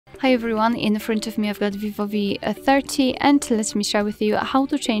Hi everyone, in front of me I've got VIVO V30 and let me share with you how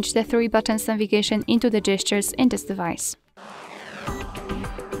to change the 3 buttons navigation into the gestures in this device.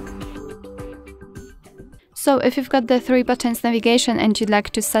 So if you've got the 3 buttons navigation and you'd like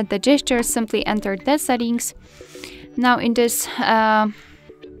to set the gestures, simply enter the settings. Now in this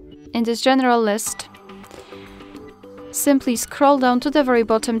general list, simply scroll down to the very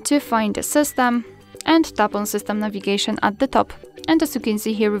bottom to find the system and tap on system navigation at the top. And as you can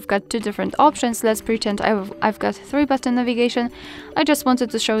see here, we've got 2 different options. Let's pretend I've got 3 button navigation. I just wanted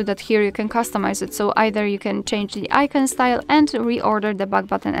to show you that here you can customize it. So either you can change the icon style and reorder the back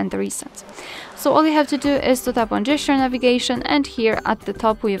button and the reset. So all you have to do is to tap on gesture navigation, and here at the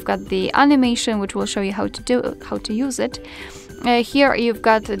top we've got the animation, which will show you how to use it. Here you've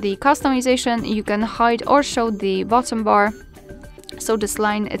got the customization. You can hide or show the bottom bar. So this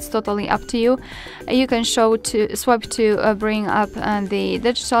line, it's totally up to you. You can swipe to bring up the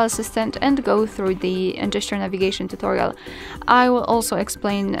digital assistant and go through the gesture navigation tutorial. I will also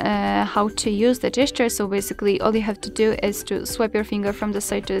explain how to use the gesture. So basically all you have to do is to swipe your finger from the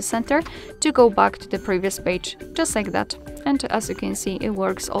side to the center to go back to the previous page, just like that. And as you can see, it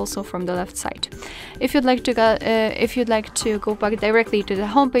works also from the left side. If you'd like to go back directly to the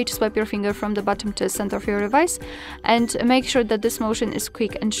home page, swipe your finger from the bottom to the center of your device and make sure that this motion is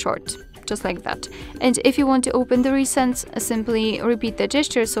quick and short, just like that. And if you want to open the recents, simply repeat the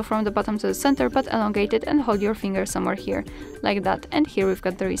gesture, so from the bottom to the center, but elongate it and hold your finger somewhere here, like that. And here we've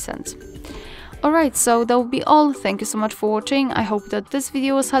got the recents. Alright, so that will be all. Thank you so much for watching. I hope that this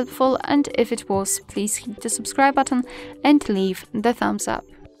video was helpful, and if it was, please hit the subscribe button and leave the thumbs up.